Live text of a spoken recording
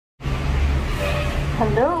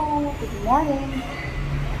Hello! Good morning!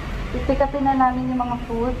 I-pick upin na namin yung mga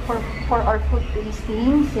food for our food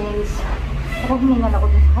tasting since humingal ako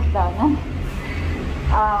dun sa hagdanan.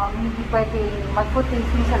 Hindi pwede mag-food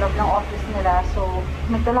tasting sa loob ng office nila. So,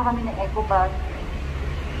 nagdala kami ng eco bag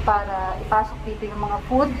para ipasok dito yung mga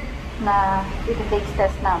food na iti-taste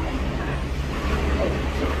test namin. Okay.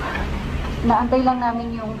 So, naantay lang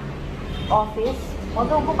namin yung office.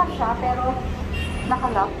 Although bukas siya, pero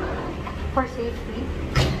nakalock for safety.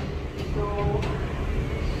 So,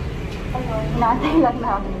 ayun, naantay lang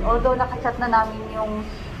namin. Although nakachat na namin yung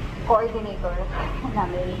coordinator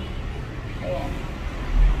namin. Ayan.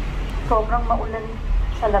 Sobrang maulan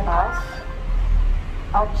sa labas.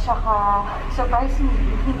 At saka,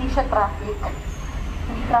 surprisingly, hindi siya traffic.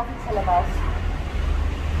 Hindi traffic sa labas.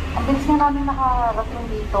 Ang bilis na namin nakarating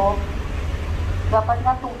dito. Dapat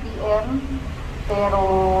na 2 PM. Pero,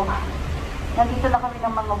 nandito na kami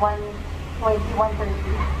ng mga 1:20,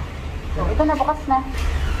 1:30. So, ito na, bukas na.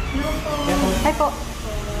 Hi po.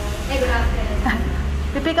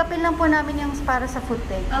 Pipick upin lang po namin yung para sa food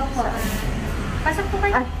take. Opo. Pasok po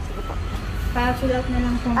kayo. Ay, sige po. Pa-fill out na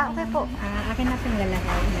lang po. Okay po. Akin na pong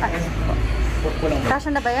lalagay. Ay, sige po.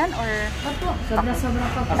 Kasya na ba yan? Or? Opo. Sobra-sobra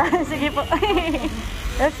pa po. Sige po.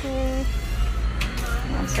 Okay.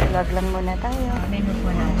 So, log lang muna tayo. Menu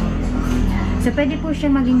po natin. So, pwede po siya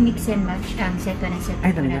maging mix and match ang set 1 and set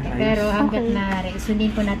 2 po natin. Pero hanggat maaari,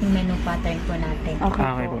 sundin po natin menu pattern po natin.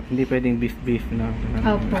 Okay po. Hindi pwedeng beef na.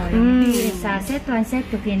 Opo. Sa set 1, set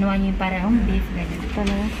 2, kinuha nyo yung parehong beef.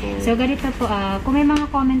 Ganun. So, ganito po. Kung may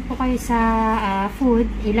mga comment po kayo sa food,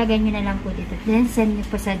 ilagay nyo na lang po dito. Then, send nyo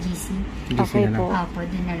po sa GC. Okay po. Opo,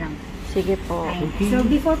 dun na lang. Sige po. Okay. So,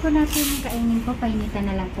 before po natin kainin po, painitan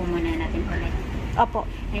na lang po muna natin ulit. Opo.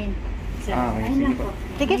 Ayun. So, Okay, ayun sige lang po. po.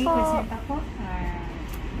 Sige May po. question pa po?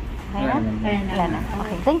 Ayan? Ayan Wala na.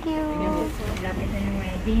 Okay, thank you. Lapit na yung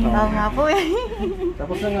wedding. Oo nga po eh.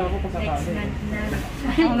 Tapos na nga ako Next pasakali. month na.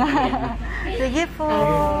 Sige po.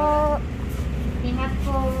 Ingat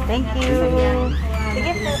po. Thank you.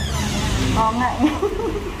 Sige po. Oo nga eh.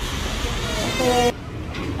 Okay.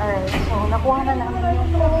 Alright, so nakuha na namin yung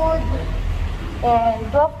food. And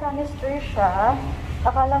 12 canister siya.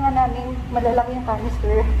 Akala nga namin malalaki yung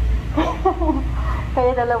canister.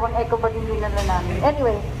 Kaya dalawang eco bag yung dinala namin.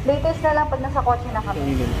 Anyway, latest na lang pag nasa kotse na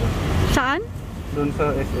kami. Saan? Doon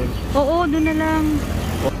sa SM. Oo, doon na lang.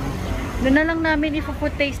 Doon na lang namin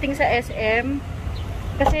i-food tasting sa SM.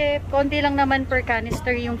 Kasi konti lang naman per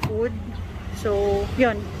canister yung food. So,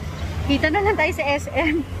 yun. Kita na lang tayo sa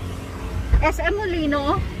SM. SM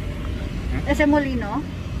Molino. SM Molino?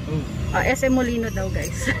 SM Molino daw,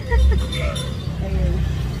 guys. Ayun.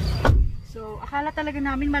 So, akala talaga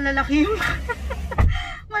namin malalaki yung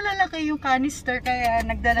malalaki yung canister, kaya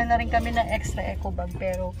nagdala na rin kami ng extra eco bag.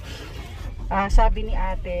 Pero sabi ni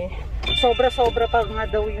ate, sobra-sobra pa nga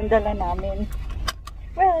daw yung dala namin.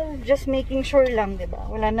 Well, just making sure lang, 'di ba?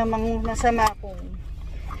 Wala namang nasama kung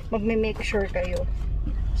magme-make sure kayo.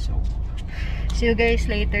 So, see you guys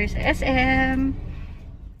later sa SM.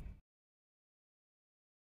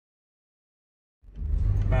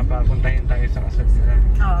 Papuntahin tayo sa kasal nila.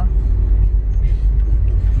 Oo.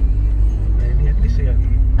 At least yan.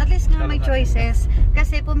 At least nga may choices.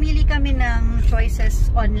 Kasi pumili kami ng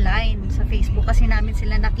choices online sa Facebook kasi namin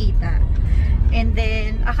sila nakita. And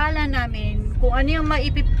then, akala namin kung ano yung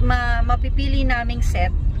mapipili naming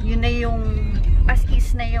set, yun na yung as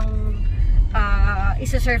is na yung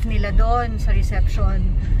isa-serve nila doon sa reception.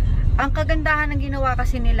 Ang kagandahan ng ginawa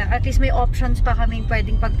kasi nila, at least may options pa kaming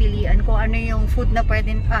pwedeng pagpilian kung ano yung food na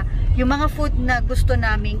pwedeng, yung mga food na gusto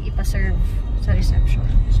naming ipaserve sa reception.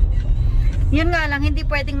 So, yun nga lang, hindi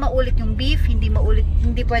pwedeng maulit yung beef, hindi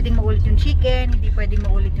pwedeng maulit yung chicken, hindi pwedeng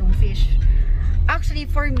maulit yung fish. Actually,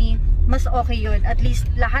 for me, mas okay yun. At least,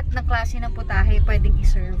 lahat ng klase ng putahe pwedeng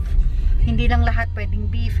iserve. Hindi lang lahat pwedeng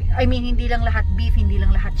beef. I mean, hindi lang lahat beef, hindi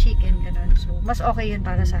lang lahat chicken, ganun. So, mas okay yun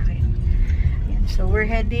para sa akin. Yan. So, we're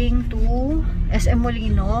heading to SM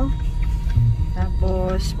Molino.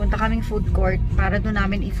 Tapos, punta kaming food court para doon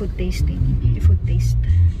namin i-food tasting. I-food taste.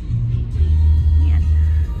 Yan.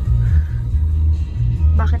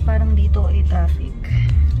 Bakit parang dito ay traffic?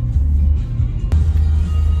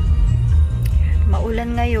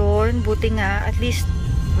 Maulan ngayon, buti nga at least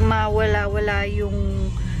mawala-wala yung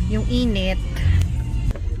init.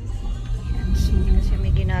 Yan, hindi na siya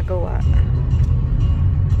may ginagawa.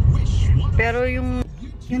 Pero yung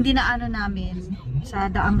dinaanan namin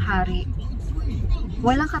sa Daang Hari,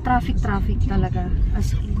 walang ka-traffic talaga.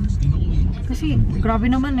 As in. Kasi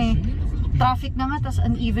grabe naman eh. Traffic na nga, tas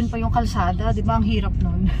uneven pa yung kalsada, di ba? Ang hirap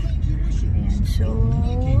nun. Ayan, so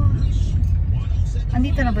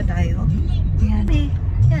Andito na ba tayo? Yan.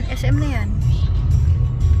 Yan, SM na yan.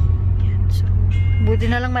 Yan, so, buti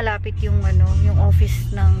na lang malapit yung yung office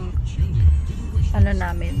ng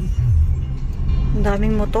namin. Ang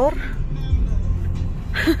daming motor.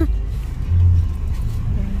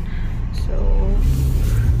 So,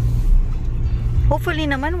 hopefully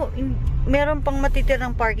naman meron pang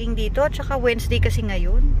matitirang parking dito at saka Wednesday kasi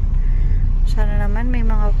ngayon. Sana naman may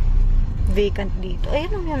mga vacant dito.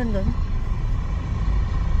 Ayun ang meron doon.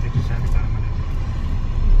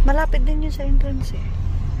 Malapit din yun sa entrance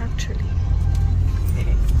actually.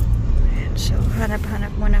 So,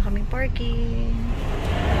 hanap-hanap muna kaming parking.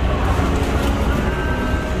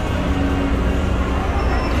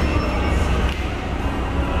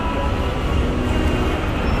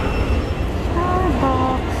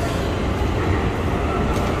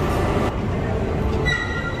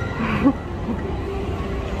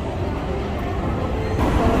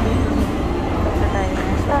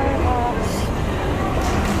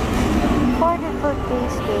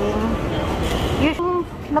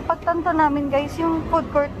 Napagtanto namin guys, yung food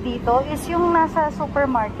court dito is yung nasa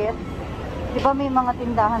supermarket. Di ba may mga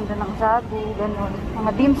tindahan doon ng sagu, ganun.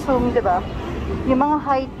 Mga dim sum, di ba? Yung mga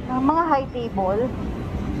high table,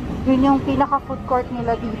 yun yung pinaka food court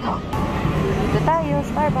nila dito. Dito tayo,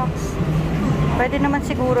 Starbucks. Pwede naman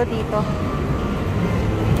siguro dito.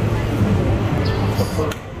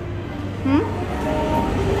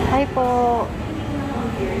 Hi po.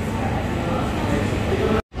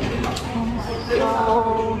 So,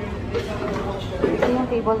 ito yung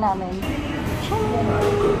table namin.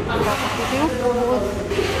 Tapos ito yung food.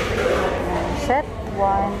 Set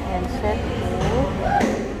 1 and set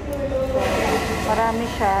 2. Marami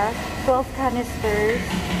siya. 12 canisters.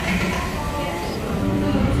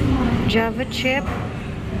 Java chip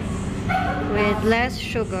with less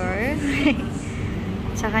sugar.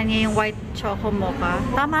 Sa kanya yung white choco mocha.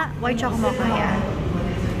 Tama, white choco mocha yan.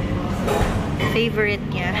 Favorite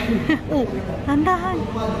niya. Tandahan.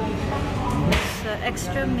 So,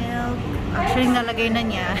 extra milk. Actually, nalagay na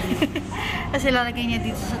niya. Kasi lalagay niya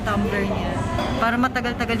dito sa tumbler niya. Para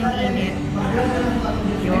matagal-tagal yung init.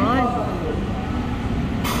 Yun.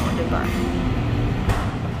 O, diba?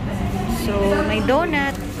 So, may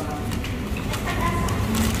donut.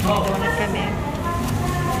 May donut kami.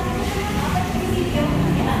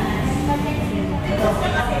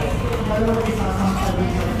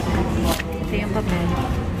 Ito yung papel.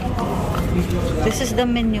 This is the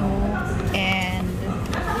menu. And,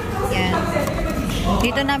 yan.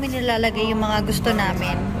 Dito namin nilalagay yung mga gusto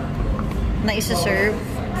namin na isa-serve.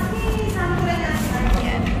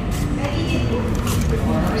 Yan.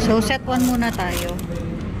 So, set 1 muna tayo.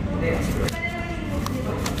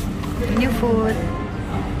 New food.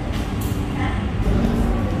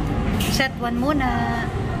 Set 1 muna.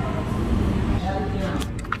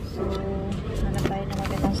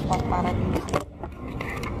 Spot para dito.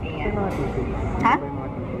 Ayan. Ha?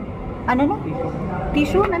 Ano na?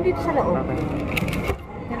 Tissue? Nandito sa loob.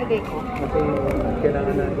 Nalagay ko. Kasi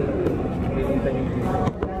kailangan natin bilisan yung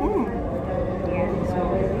tissue. Ayan. So,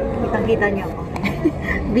 kitang-kita niyo ako.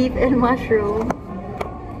 Beef and mushroom.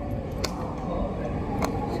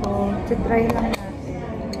 So, try lang natin.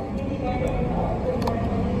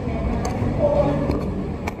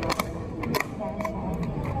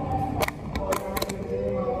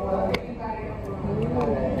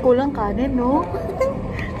 Kulang kanin, no?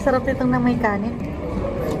 Sarap nitong na may kanin.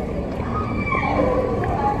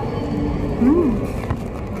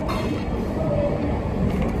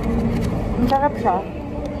 Ang sarap siya.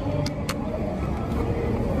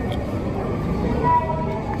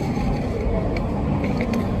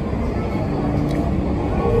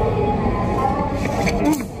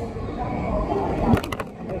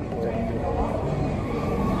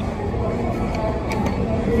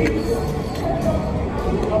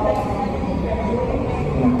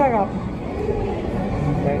 Ang sarap.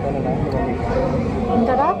 Ang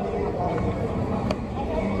sarap.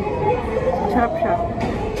 Sarap siya.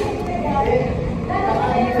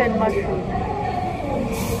 Beef and mushroom.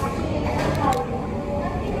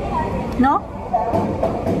 No?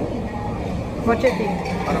 What you think?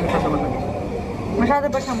 Parang siya sa matamis. Masyado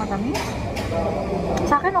ba siyang matamis?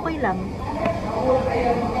 Sa akin okay lang.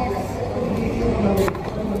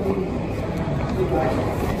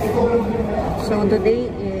 So today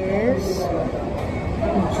is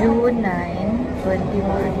June 9,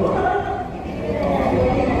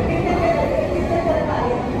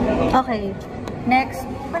 2021. Okay. Next.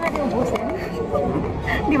 Di ba natin ubusin?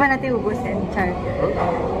 Di ba natin ubusin? Char.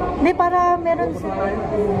 Hindi, para meron sa...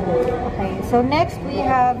 Okay. So next we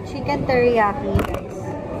have chicken teriyaki.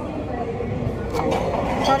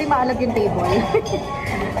 Sorry, maalag yung table.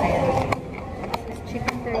 Ayan.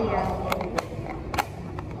 Chicken teriyaki.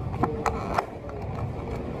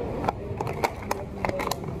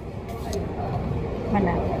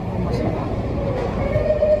 Mana? Humus na lang.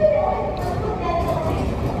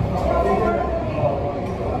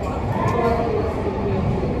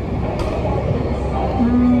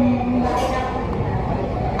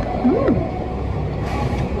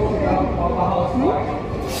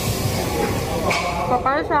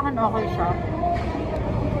 Para sa akin, okay siya.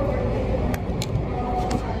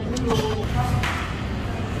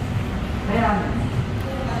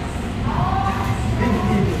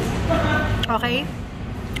 Okay?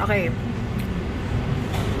 Okay.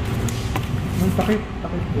 Ang takip po.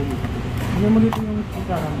 Ano mo dito yung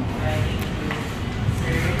pagkara mo?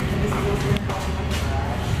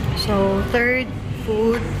 So, third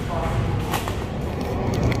food.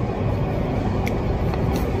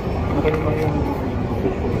 Okay naman yung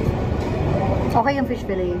Okay yung fish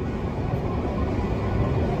fillet.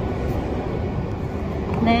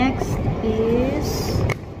 Next is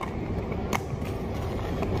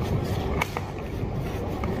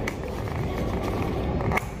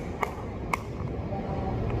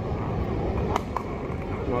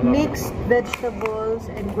mixed vegetables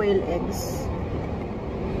and quail eggs.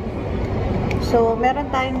 So, meron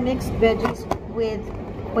tayong mixed veggies with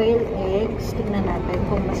quail eggs. Tingnan natin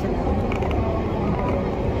kung masarap.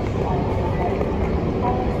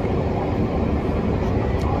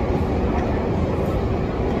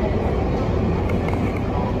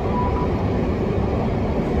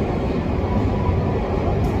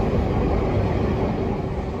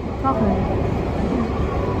 Okay.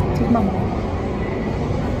 Tikman mo.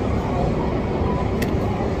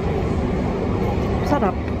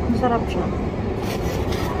 Sarap. Masarap siya.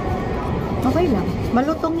 Okay lang.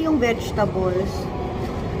 Malutong yung vegetables.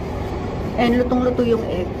 And lutong-luto yung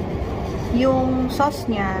egg. Yung sauce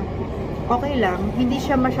niya, okay lang. Hindi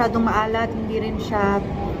siya masyadong maalat. Hindi rin siya,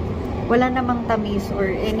 wala namang tamis or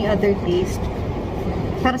any other taste.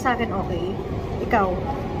 Para sa akin, okay. Ikaw?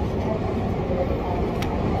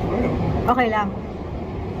 Okay lang.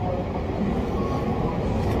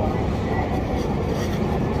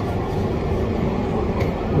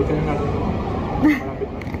 buti na natin. Malapit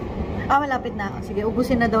na. Malapit na. Sige,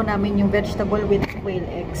 ubusin na daw namin yung vegetable with quail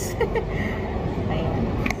eggs. Ayan.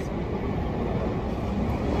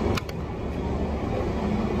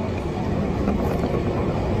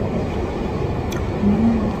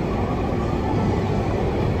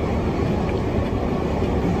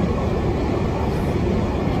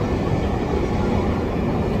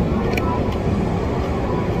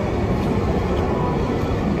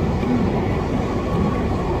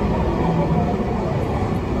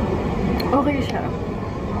 Okay siya.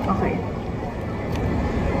 Okay.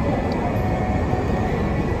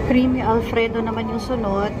 Creamy Alfredo naman yung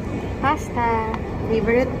sunod. Pasta.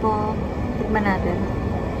 Favorite ko. Tikman natin.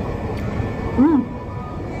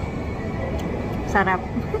 Sarap.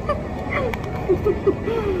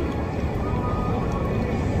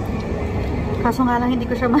 Kaso nga lang hindi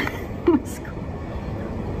ko siya mas ko.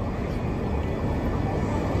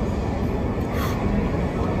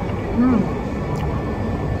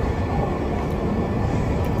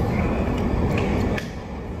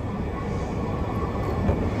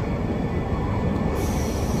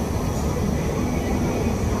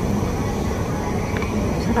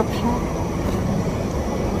 Sarap siya.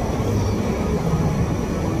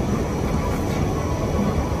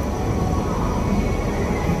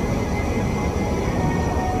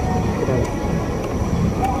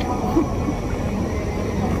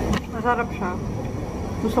 Masarap siya.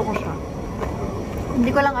 Gusto ko siya. Hindi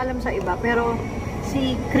ko lang alam sa iba, pero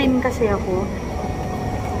si cream kasi ako.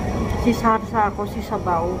 Si sarsa ako, si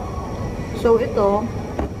sabaw. So ito,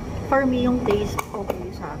 for me yung taste okay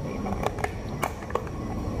sa akin.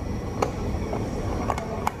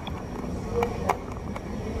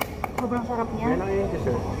 Sobrang sarap niya. Yan ang yung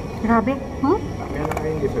dessert. Grabe. Yan ang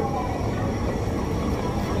yung dessert.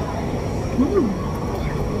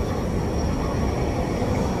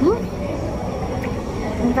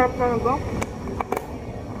 Ang sarap talaga.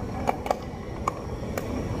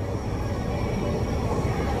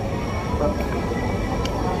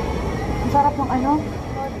 Ang sarap ng ano?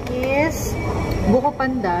 Is buko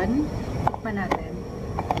pandan. Tikman natin.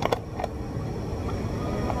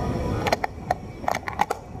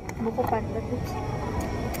 Buko pandan.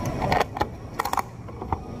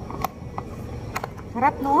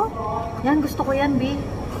 Sarap, no? Yan, gusto ko yan, B.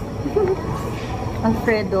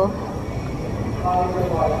 Alfredo.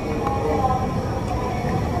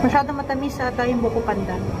 Masyado matamis ata yung buko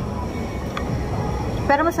pandan.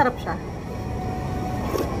 Pero masarap siya.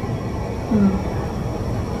 Hmm.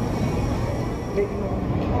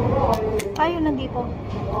 Ayun, nandito.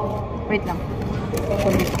 Wait lang.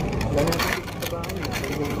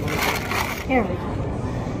 Here.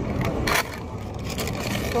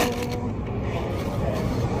 So,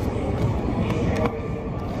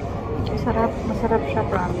 masarap siya,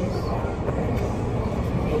 promise.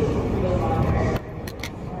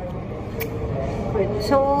 Wait,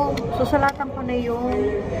 so, susulatan ko na yung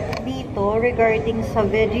dito regarding sa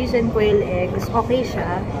veggies and quail eggs. Okay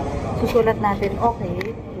siya. Susulat natin,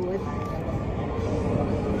 okay. Good.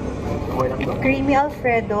 Creamy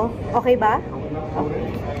Alfredo. Okay ba? Okay.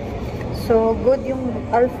 So, good yung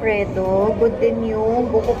Alfredo. Good din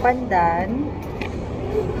yung buko pandan.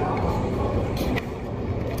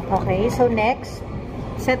 Okay, so next,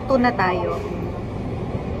 set 2 na tayo.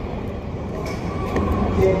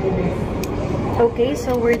 Okay,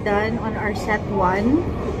 so we're done on our set 1.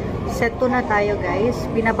 Set 2 na tayo, guys.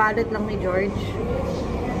 Binabalot lang ni George.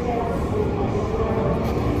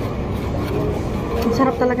 Ang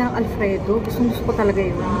sarap talaga ng Alfredo. Gusto ko talaga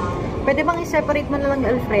yun. Pwede bang i-separate mo na lang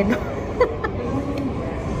yung Alfredo?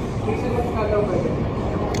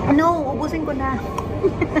 No, ubusin ko na.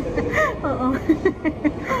 Oo.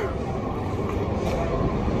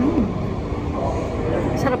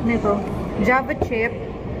 Sarap nito. Java chip,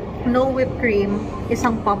 no whipped cream,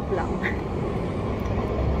 isang pump lang.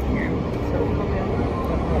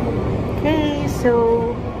 Okay,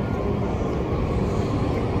 so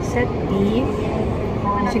set B.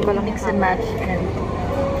 Manasin ko lang mix and match and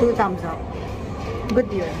 2 thumbs up. Good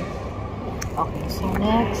yun. Okay, so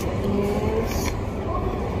next is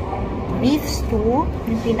beef stew,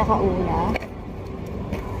 yung pinakauna.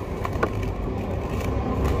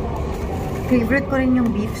 Favorite ko rin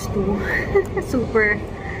yung beef stew. Super.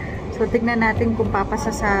 So, tignan natin kung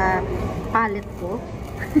papasa sa palate ko.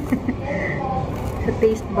 Sa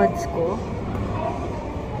taste buds ko.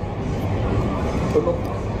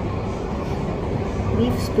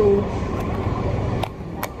 Beef stew.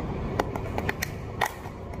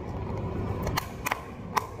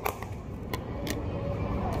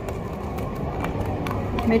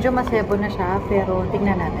 Medyo masebo na siya, pero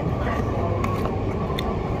tingnan natin.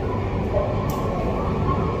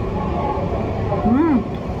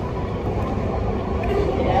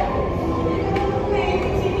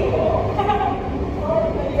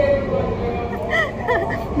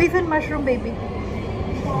 Beef and mushroom, baby.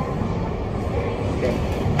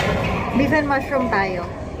 Beef and mushroom tayo.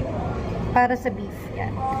 Para sa beef.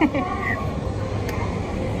 Yan.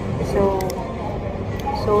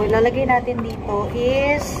 So, ilalagay natin dito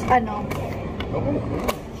is, ano?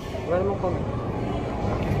 Wala naman comment.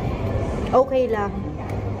 Okay lang.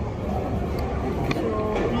 So,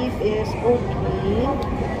 beef is okay.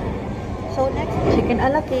 So, next, chicken a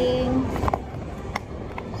la king.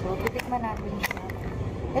 So, titikman natin siya.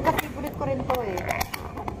 Ito, favorite ko rin to eh.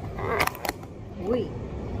 Uy.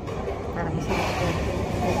 Parang masarap ito.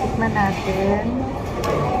 Titikman natin.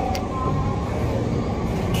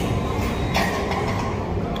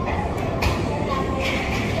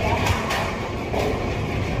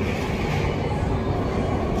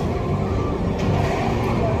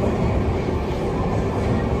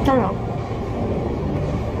 Sarap.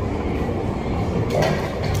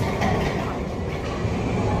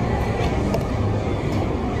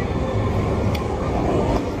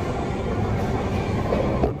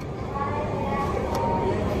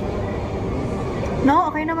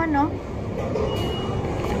 No, okay naman, no?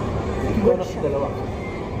 Good siya.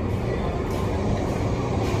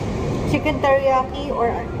 Chicken teriyaki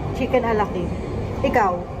or chicken a la king?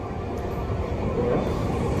 Ikaw?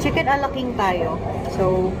 Chicken a la king tayo.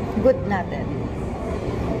 So, good natin.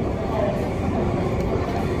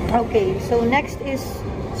 Okay, so next is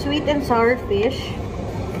sweet and sour fish.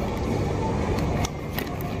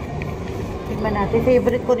 Tignan natin.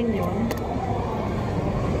 Favorite ko rin yun.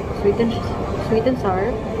 Sweet and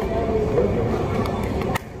sour.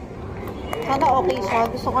 Sana okay siya.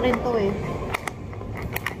 Gusto ko rin to eh.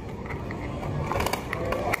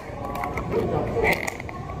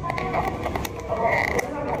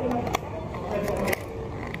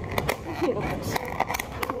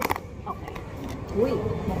 Okay. Uy,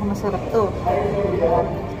 mukhang masarap to.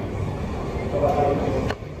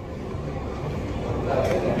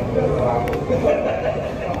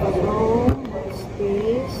 So, what's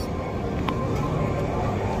this?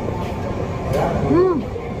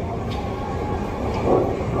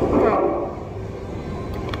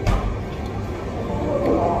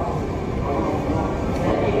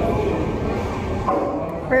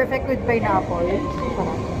 Perfect with pineapple.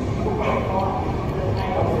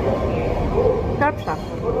 Sarap siya.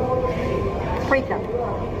 Wait lang.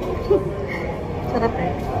 Sarap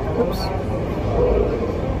eh. Oops.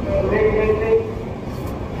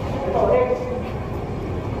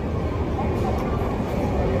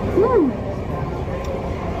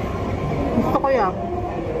 Gusto ko yan.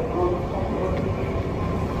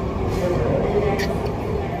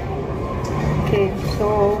 Okay,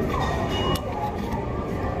 so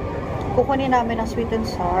kukunin namin ang sweet and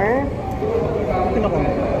sour. Ito ko.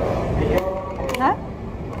 Ha?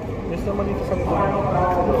 Gusto mo dito sa likod.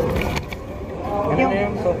 Ano Yung- na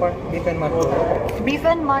yung so far? Beef and mushroom. Beef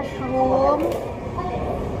and mushroom.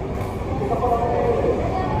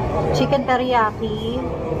 Chicken teriyaki.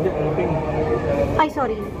 Hindi, pink. Ay,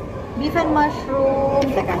 sorry. Beef and mushroom.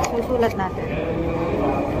 Teka, susulat natin.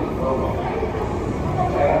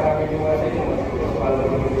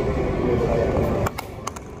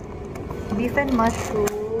 Beef and mushroom.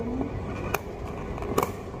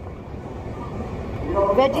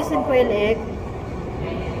 Veggies and quail egg.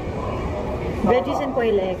 Veggies and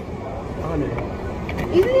quail egg. Ano yun?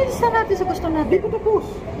 Ililista natin sa gusto natin. Hindi ko tapos.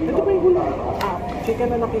 Ito pa yung gulay. Ah, Chicken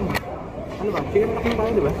na laking. Ano ba? Chicken na laking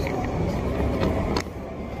tayo, di ba?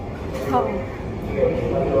 oo.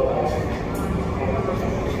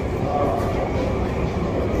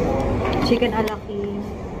 Chicken alaki.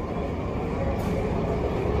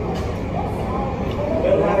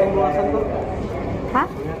 Huwag natin buwasan to. Ha?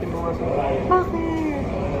 Huwag natin buwasan to. Bakit?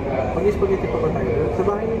 Pag-spaghetti pa ba tayo? Sa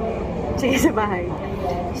bahay na yun. Sige, sa bahay.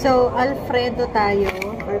 So, Alfredo tayo.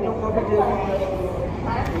 Kahit ng coffee jelly.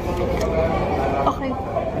 Okay.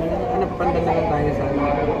 Ano, pandan na lang tayo sa ano.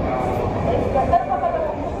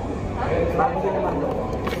 Bakit hindi naman?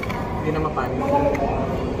 Hindi na mapanin.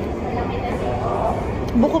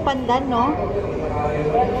 Buko pandan, no?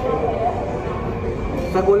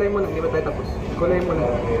 Sa gulay mo na, di ba tayo tapos? Gulay mo na.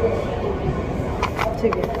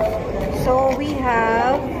 Sige. So, we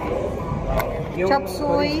have chop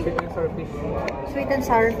suey, Sweet and sour fish. sweet and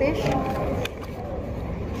sour fish.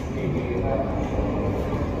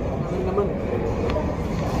 Ano naman?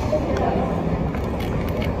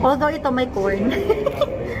 Although ito may corn.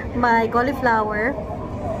 May cauliflower.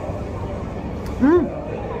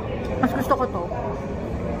 Mas gusto ko to.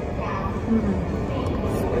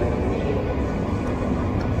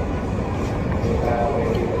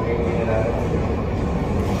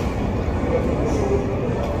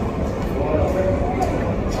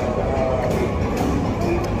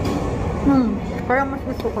 Parang mas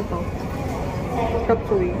gusto ko to. Chop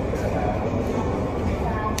suey.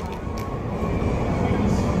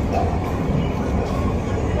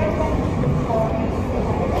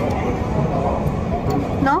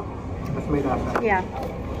 No? Mas may lasa. Yeah.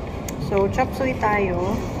 So, chop suey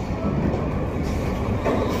tayo.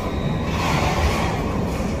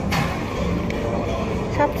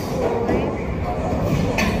 Chop suey.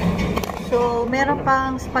 So, meron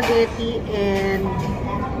pang spaghetti and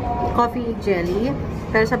coffee jelly.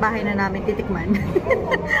 Pero sa bahay na namin titikman.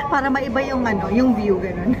 Para maiba yung ano, yung view,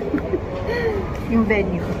 ganun. Yung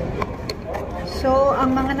venue. So,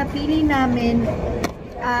 ang mga napili namin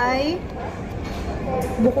ay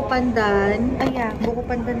buko pandan. Ay, buko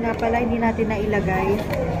pandan nga pala, hindi natin nailagay.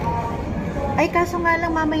 Ay, kaso nga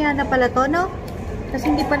lang mamaya na pala to, no? Kasi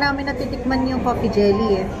hindi pa namin natitikman yung coffee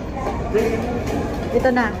jelly, eh.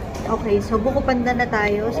 Ito na. Okay, so buko pandan na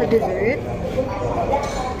tayo sa dessert.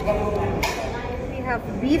 We have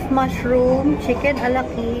beef mushroom, chicken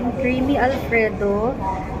alaking, creamy alfredo,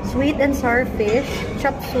 sweet and sour fish,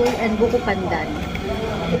 chop suey, and buko pandan.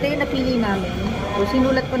 Ito yung napili namin. So,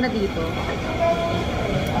 sinulat ko na dito.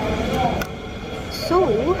 So,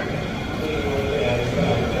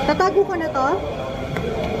 tatago ko na to.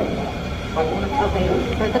 Okay.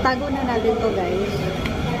 So, tatago na natin to, guys.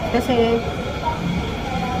 Kasi,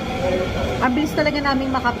 ang bilis talaga namin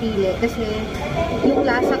makapili. Kasi, yung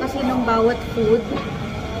lasa kasi ng bawat food.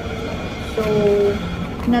 So,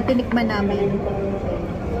 natinikman namin.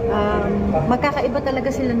 Magkakaiba talaga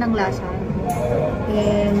sila ng lasa.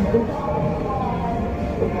 And,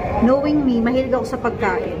 knowing me, mahilig ako sa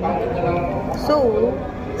pagkain. So,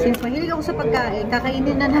 since mahilig ako sa pagkain,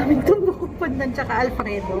 kakainin na namin itong buko pandan tsaka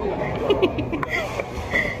Alfredo.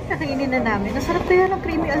 Kakainin na namin. Nasarap kaya ng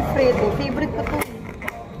creamy Alfredo. Favorite ko to.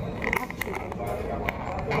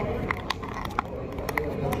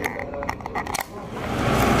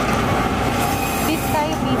 Beef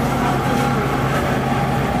tayo, beef.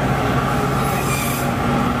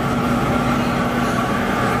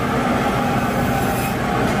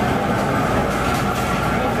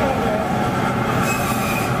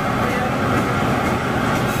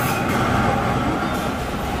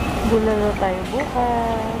 Bulalo tayo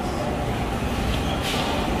bukas.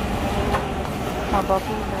 Haba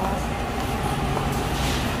pila.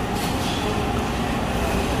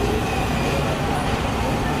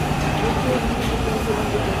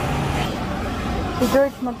 Si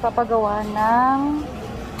George magpapagawa ng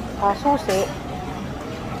susi.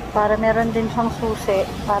 Para meron din siyang susi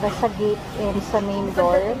para sa gate and sa main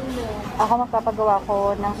door. Ako magpapagawa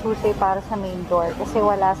ko ng susi para sa main door kasi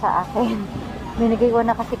wala sa akin. Binigay ko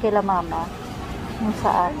na kasi kila mama yung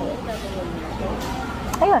sa akin.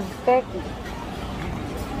 Ayun, Perky.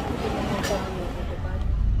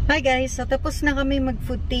 Hi guys, so tapos na kami mag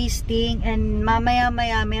food tasting and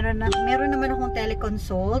mamaya-maya meron naman akong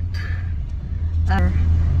teleconsult.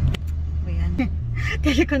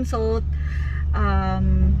 Teleconsult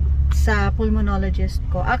sa pulmonologist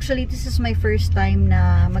ko. Actually, this is my first time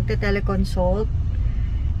na magte-teleconsult.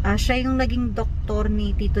 Siya yung naging doktor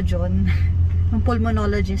ni Tito John, yung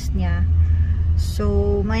pulmonologist niya.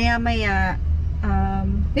 So, maya-maya,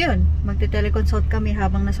 yun, magte-teleconsult kami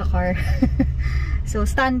habang nasa car. So,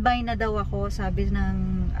 standby na daw ako, sabi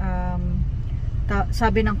ng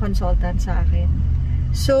consultant sa akin.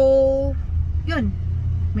 So, yun,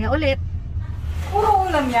 may ulit. Puro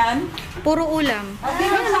ulam yan? Puro ulam.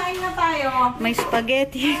 Magsasain na tayo. May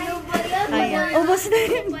spaghetti. Ayan. Ubos na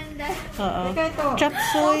yun. Oo. Chop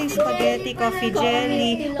suey, spaghetti, coffee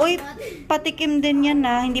jelly. Uy, patikim din yan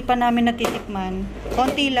na. Hindi pa namin natitikman.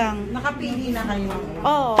 Konti lang. Nakapili na kayo.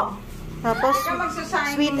 Oo. Tapos,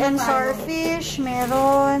 sweet and sour fish.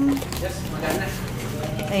 Meron.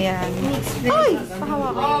 Ayan. Ay! Pahawa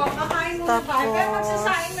ko. Kakain muna tayo. Kaya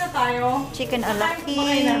magsasain na tayo. Chicken alaki.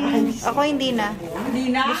 Ako hindi na.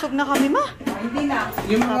 Hindi na? Busog na kami, ma. Hindi na.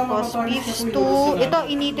 Tapos, beef stew. Ito,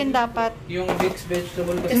 initin dapat. Yung mixed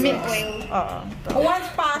vegetable kasi. Mix. Oo. Once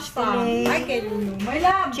pasta. Ay, kay Lulu. My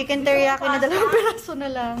love. Chicken teriyaki na 2 piraso na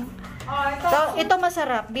lang. So, ito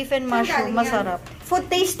masarap. Beef and mushroom, masarap. Food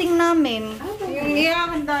tasting namin. Yung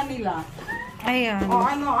ihahanda nila. Ayan.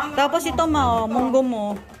 Ano. Tapos ito munggo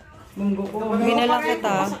mo. Munggo ko. Binala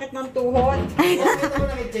kita. Masakit ng tuhod.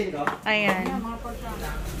 Ayan.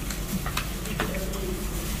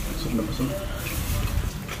 Busog na busog.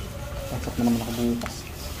 Pasok na naman ako bukas.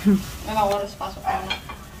 Ano, oras pasok ka na.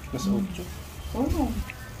 Mas 8. Oo.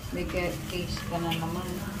 May case ka na naman.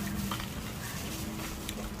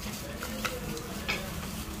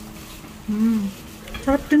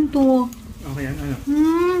 Sarap din to. Okay yan, ano?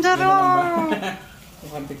 Sarap.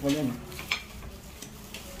 Kukantik mo yan.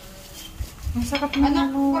 Ang sarap na Anak,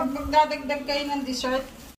 pag magdadagdag kayo ng dessert,